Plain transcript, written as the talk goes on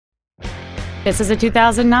This is a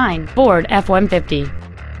 2009 Ford F-150.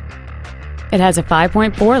 It has a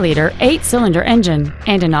 5.4-liter 8-cylinder engine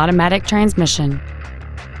and an automatic transmission.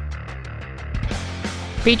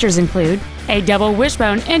 Features include a double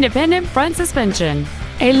wishbone independent front suspension,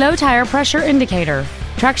 a low tire pressure indicator,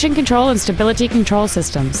 traction control and stability control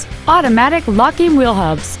systems, automatic locking wheel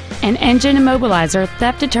hubs, an engine immobilizer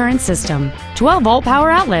theft deterrent system, 12-volt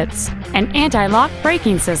power outlets, an anti-lock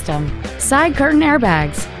braking system, side curtain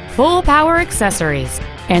airbags, full power accessories,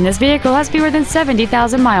 and this vehicle has fewer than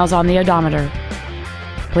 70,000 miles on the odometer.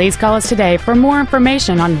 Please call us today for more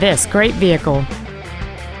information on this great vehicle.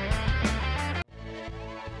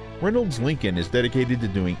 Reynolds Lincoln is dedicated to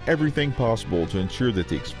doing everything possible to ensure that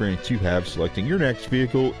the experience you have selecting your next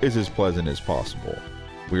vehicle is as pleasant as possible.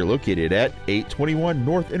 We are located at 821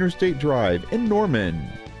 North Interstate Drive in Norman.